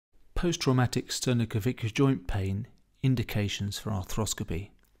Post-traumatic sternoclavicular joint pain, indications for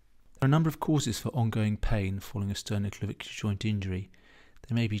arthroscopy. There are a number of causes for ongoing pain following a sternoclavicular joint injury.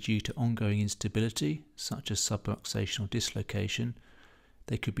 They may be due to ongoing instability, such as subluxation or dislocation.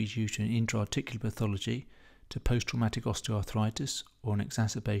 They could be due to an intra-articular pathology, to post-traumatic osteoarthritis, or an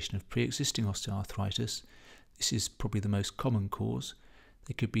exacerbation of pre-existing osteoarthritis. This is probably the most common cause.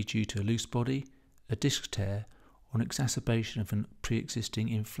 They could be due to a loose body, a disc tear, or an exacerbation of a pre-existing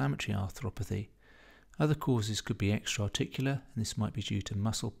inflammatory arthropathy. Other causes could be extra-articular, and this might be due to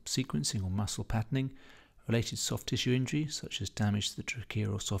muscle sequencing or muscle patterning, related soft tissue injury such as damage to the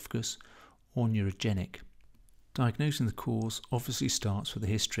trachea or esophagus, or neurogenic. Diagnosing the cause obviously starts with the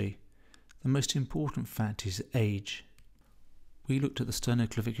history. The most important fact is age. We looked at the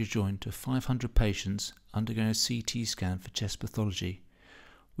sternoclavicular joint of 500 patients undergoing a CT scan for chest pathology.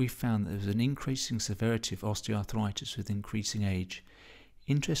 We found that there was an increasing severity of osteoarthritis with increasing age.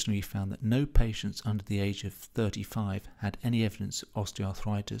 Interestingly, we found that no patients under the age of 35 had any evidence of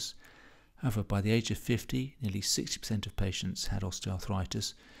osteoarthritis. However, by the age of 50, nearly 60% of patients had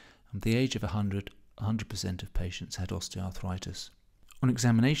osteoarthritis, and by the age of 100% of patients had osteoarthritis. On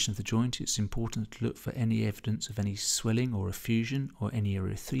examination of the joint, it's important to look for any evidence of any swelling or effusion or any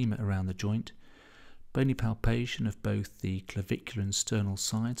erythema around the joint. Bony palpation of both the clavicular and sternal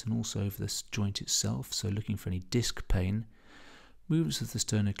sides and also over the joint itself, so looking for any disc pain. Movements of the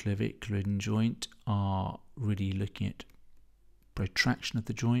sternoclavicular joint are really looking at protraction of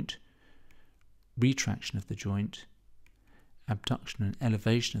the joint, retraction of the joint, abduction and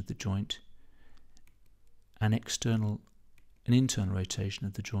elevation of the joint, and external and internal rotation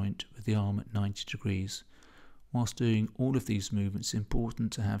of the joint with the arm at 90 degrees. Whilst doing all of these movements, it's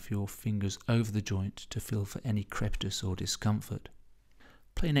important to have your fingers over the joint to feel for any crepitus or discomfort.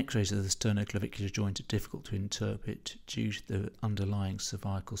 Plain x-rays of the sternoclavicular joint are difficult to interpret due to the underlying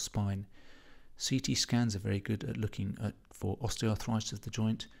cervical spine. CT scans are very good at looking for osteoarthritis of the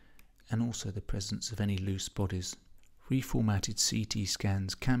joint and also the presence of any loose bodies. Reformatted CT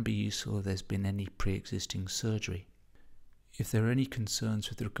scans can be useful if there's been any pre-existing surgery. If there are any concerns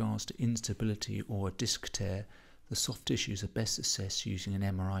with regards to instability or a disc tear, the soft tissues are best assessed using an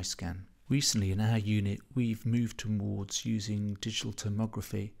MRI scan. Recently in our unit we've moved towards using digital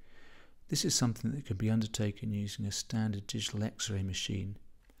tomography. This is something that can be undertaken using a standard digital X-ray machine.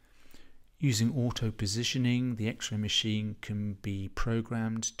 Using auto positioning, the X-ray machine can be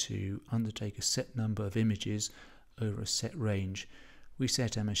programmed to undertake a set number of images over a set range. We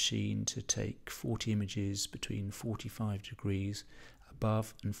set our machine to take 40 images between 45 degrees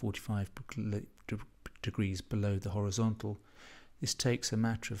above and 45 degrees below the horizontal. This takes a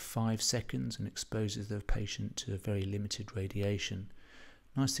matter of 5 seconds and exposes the patient to very limited radiation.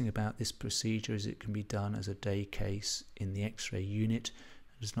 Nice thing about this procedure is it can be done as a day case in the X-ray unit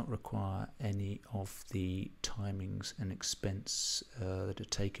and does not require any of the timings and expense that are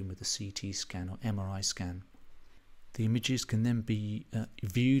taken with a CT scan or MRI scan. The images can then be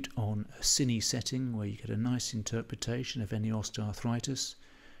viewed on a cine setting where you get a nice interpretation of any osteoarthritis.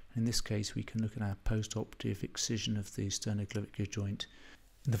 In this case we can look at our post-operative excision of the sternoclavicular joint.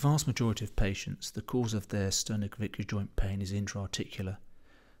 In the vast majority of patients, the cause of their sternoclavicular joint pain is intra-articular.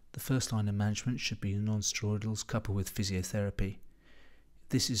 The first line of management should be non-steroidals coupled with physiotherapy. If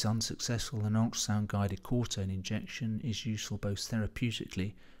this is unsuccessful, an ultrasound-guided cortisone injection is useful both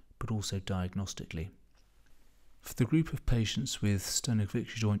therapeutically but also diagnostically. For the group of patients with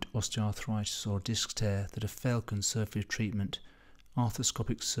sternoclavicular joint osteoarthritis or disc tear that have failed conservative treatment,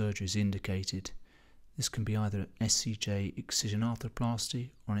 arthroscopic surgery is indicated. This can be either an SCJ excision arthroplasty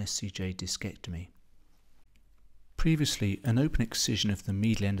or an SCJ discectomy. Previously, an open excision of the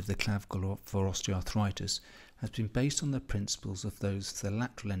medial end of the clavicle for osteoarthritis has been based on the principles of those of the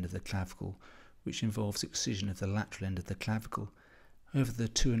lateral end of the clavicle, which involves excision of the lateral end of the clavicle. However, the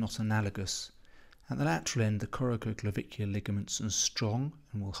two are not analogous. At the lateral end, the corococlavicular ligaments are strong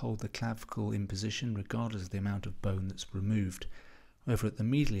and will hold the clavicle in position regardless of the amount of bone that's removed. However, at the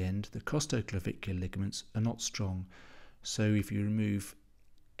medial end, the costoclavicular ligaments are not strong, so if you remove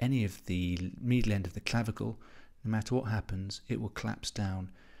any of the medial end of the clavicle, no matter what happens, it will collapse down.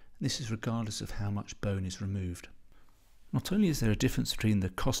 This is regardless of how much bone is removed. Not only is there a difference between the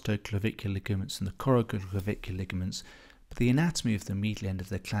costoclavicular ligaments and the corococlavicular ligaments, but the anatomy of the medial end of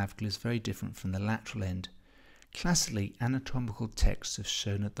the clavicle is very different from the lateral end. Classically, anatomical texts have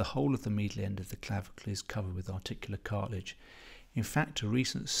shown that the whole of the medial end of the clavicle is covered with articular cartilage. In fact, a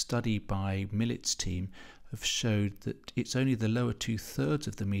recent study by Millett's team have showed that it's only the lower 2/3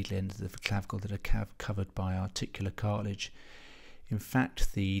 of the medial end of the clavicle that are covered by articular cartilage. In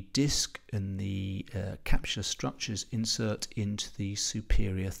fact, the disc and the capsular structures insert into the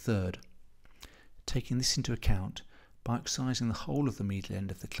superior third. Taking this into account, by excising the whole of the medial end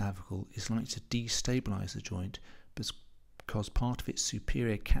of the clavicle is likely to destabilise the joint because part of its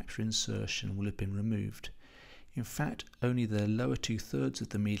superior capsular insertion will have been removed. In fact, only the lower 2/3 of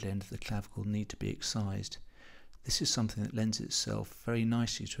the medial end of the clavicle need to be excised. This is something that lends itself very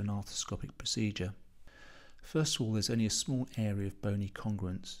nicely to an arthroscopic procedure. First of all, there's only a small area of bony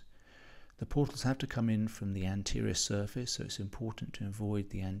congruence. The portals have to come in from the anterior surface, so it's important to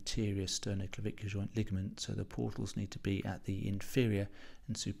avoid the anterior sternoclavicular joint ligament, so the portals need to be at the inferior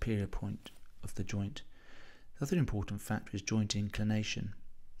and superior point of the joint. The other important factor is joint inclination.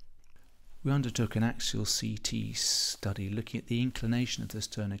 We undertook an axial CT study looking at the inclination of the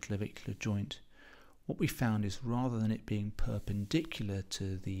sternoclavicular joint. What we found is rather than it being perpendicular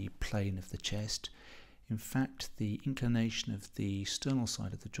to the plane of the chest, in fact the inclination of the sternal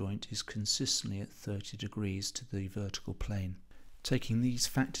side of the joint is consistently at 30 degrees to the vertical plane. Taking these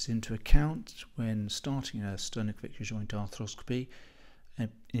factors into account when starting a sternoclavicular joint arthroscopy,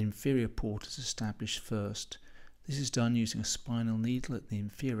 an inferior port is established first. This is done using a spinal needle at the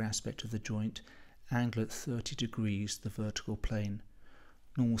inferior aspect of the joint, angled at 30 degrees to the vertical plane.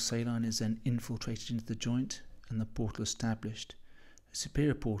 Normal saline is then infiltrated into the joint and the portal established. A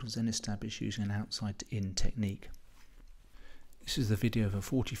superior portal is then established using an outside-to-in technique. This is the video of a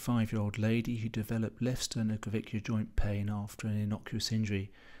 45-year-old lady who developed left sternoclavicular joint pain after an innocuous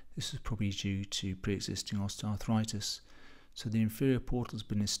injury. This was probably due to pre-existing osteoarthritis. So the inferior portal has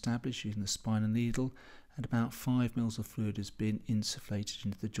been established using the spinal needle, and about 5 mL of fluid has been insufflated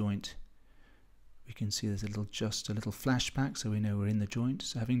into the joint. We can see there's just a little flashback, so we know we're in the joint.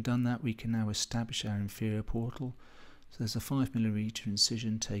 So having done that, we can now establish our inferior portal. So there's a 5mm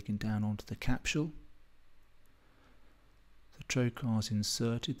incision taken down onto the capsule. The trocar is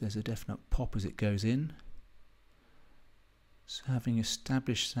inserted. There's a definite pop as it goes in. So having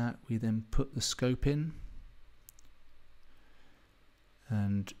established that, we then put the scope in.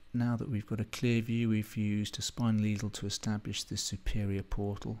 And now that we've got a clear view, we've used a spinal needle to establish this superior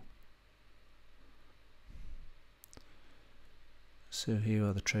portal. So here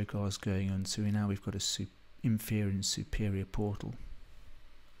are the trocars going on. So now we've got a inferior and superior portal.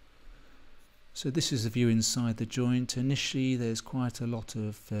 So this is the view inside the joint. Initially there's quite a lot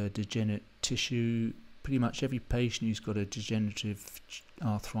of degenerate tissue. Pretty much every patient who's got a degenerative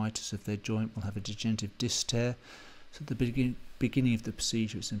arthritis of their joint will have a degenerative disc tear. So at the beginning of the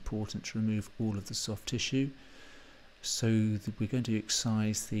procedure it's important to remove all of the soft tissue. So we're going to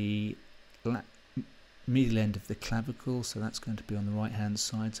excise the medial end of the clavicle, so that's going to be on the right hand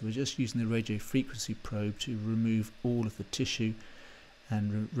side. So we're just using the radio frequency probe to remove all of the tissue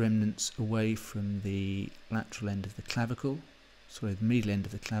and remnants away from the lateral end of the clavicle, the medial end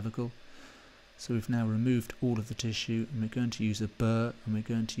of the clavicle. So we've now removed all of the tissue, and we're going to use a burr, and we're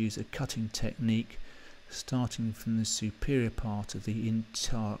going to use a cutting technique starting from the superior part of the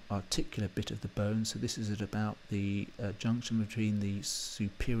interarticular bit of the bone. So this is at about the junction between the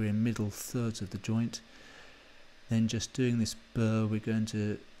superior and middle thirds of the joint. Then just doing this burr, we're going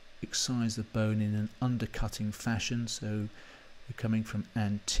to excise the bone in an undercutting fashion. So we're coming from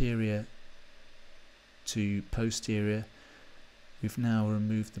anterior to posterior. We've now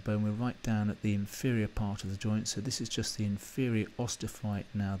removed the bone. We're right down at the inferior part of the joint. So this is just the inferior osteophyte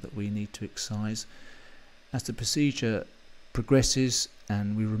now that we need to excise. As the procedure progresses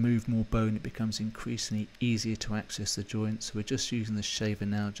and we remove more bone, it becomes increasingly easier to access the joint. So we're just using the shaver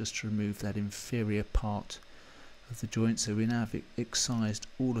now just to remove that inferior part of the joint. So we now have excised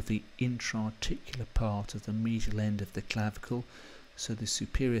all of the intra-articular part of the medial end of the clavicle. So the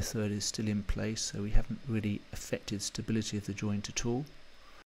superior third is still in place, so we haven't really affected stability of the joint at all.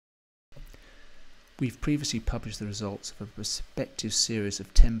 We've previously published the results of a prospective series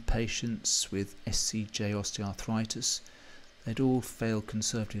of 10 patients with SCJ osteoarthritis. They'd all failed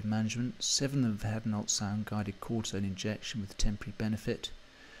conservative management. 7 of them had an ultrasound-guided cortisone injection with temporary benefit.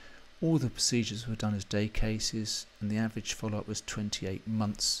 All the procedures were done as day cases, and the average follow-up was 28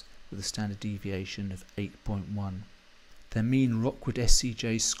 months with a standard deviation of 8.1. Their mean Rockwood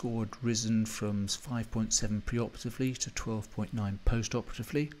SCJ score had risen from 5.7 preoperatively to 12.9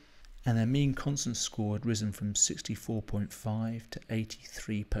 postoperatively, and their mean constant score had risen from 64.5 to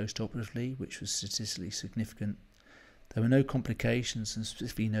 83 postoperatively, which was statistically significant. There were no complications and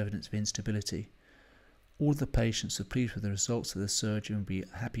specifically no evidence of instability. All of the patients are pleased with the results of the surgery and will be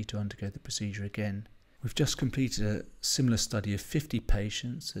happy to undergo the procedure again. We've just completed a similar study of 50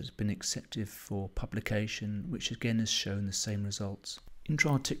 patients that has been accepted for publication, which again has shown the same results.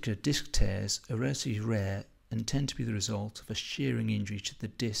 Intra-articular disc tears are relatively rare and tend to be the result of a shearing injury to the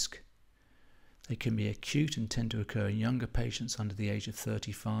disc. They can be acute and tend to occur in younger patients under the age of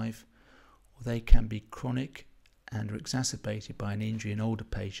 35, or they can be chronic and are exacerbated by an injury in older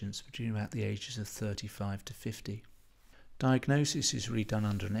patients between about the ages of 35 to 50. Diagnosis is really done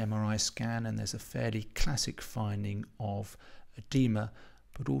under an MRI scan, and there's a fairly classic finding of edema,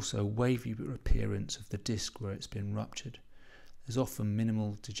 but also wavy appearance of the disc where it's been ruptured. There's often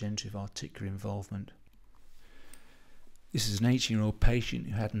minimal degenerative articular involvement. This is an 18-year-old patient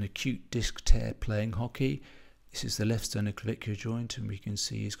who had an acute disc tear playing hockey. This is the left sternoclavicular joint, and we can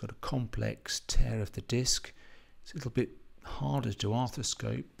see he's got a complex tear of the disc. It's a little bit harder to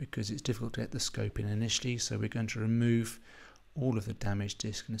arthroscope because it's difficult to get the scope in initially, so we're going to remove all of the damaged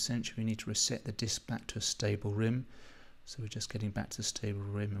disc, and essentially we need to reset the disc back to a stable rim. So we're just getting back to the stable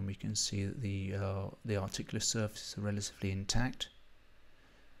rim, and we can see that the articular surfaces are relatively intact.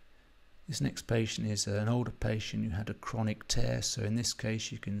 This next patient is an older patient who had a chronic tear, so in this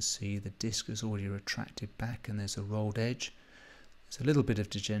case you can see the disc has already retracted back and there's a rolled edge. There's a little bit of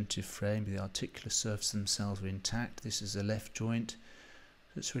degenerative frame, but the articular surfaces themselves are intact. This is a left joint,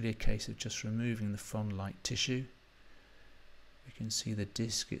 so it's really a case of just removing the frond-like tissue. We can see the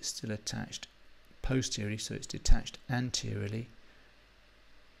disc, it's still attached posteriorly, so it's detached anteriorly.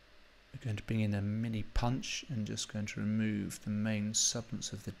 We're going to bring in a mini punch and just going to remove the main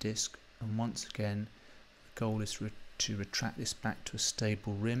substance of the disc, and once again the goal is to retract this back to a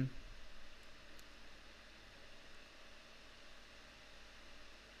stable rim.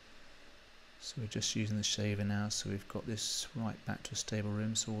 So we're just using the shaver now, so we've got this right back to a stable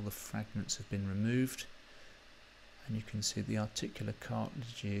rim, so all the fragments have been removed. And you can see the articular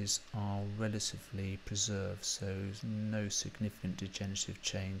cartilages are relatively preserved, so there's no significant degenerative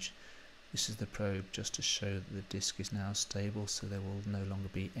change. This is the probe just to show that the disc is now stable, so there will no longer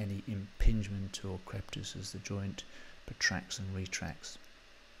be any impingement or crepitus as the joint protracts and retracts.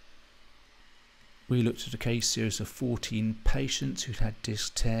 We looked at a case series of 14 patients who'd had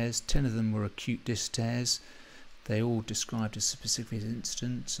disc tears. 10 of them were acute disc tears. They all described a specific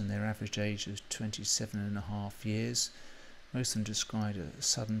incident, and their average age was 27.5 years. Most of them described a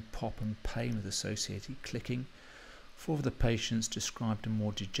sudden pop and pain with associated clicking. 4 of the patients described a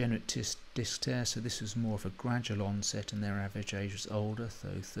more degenerate disc tear, so this was more of a gradual onset, and their average age was older, so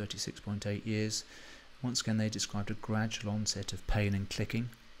 36.8 years. Once again, they described a gradual onset of pain and clicking.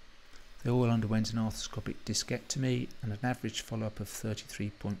 They all underwent an arthroscopic discectomy and an average follow-up of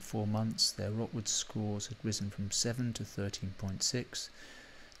 33.4 months. Their Rockwood scores had risen from 7 to 13.6.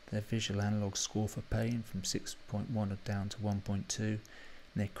 Their visual analog score for pain from 6.1 down to 1.2. And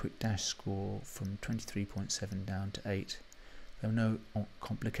their quick dash score from 23.7 down to 8. There were no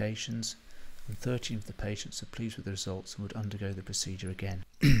complications, and 13 of the patients are pleased with the results and would undergo the procedure again.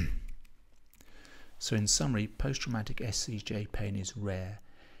 So in summary, post-traumatic SCJ pain is rare.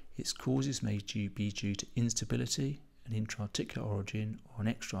 Its causes may be due to instability, an intra-articular origin, or an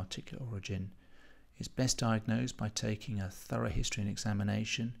extra-articular origin. It's best diagnosed by taking a thorough history and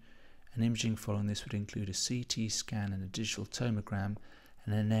examination, and imaging following this would include a CT scan and a digital tomogram,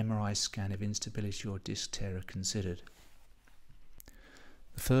 and an MRI scan if instability or disc tear are considered.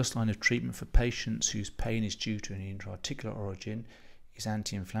 The first line of treatment for patients whose pain is due to an intra-articular origin is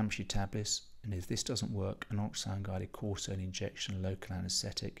anti-inflammatory tablets, and if this doesn't work, an ultrasound-guided cortisone injection and local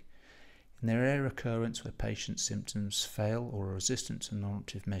anaesthetic. In the rare occurrence where patients' symptoms fail or are resistant to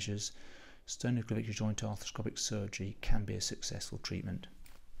non-operative measures, sternoclavicular joint arthroscopic surgery can be a successful treatment.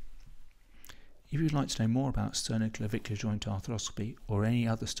 If you'd like to know more about sternoclavicular joint arthroscopy or any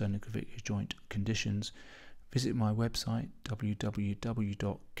other sternoclavicular joint conditions, visit my website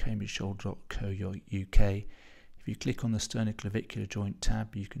www.cambridgeshoulder.co.uk. If you click on the sternoclavicular joint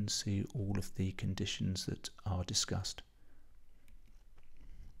tab, you can see all of the conditions that are discussed.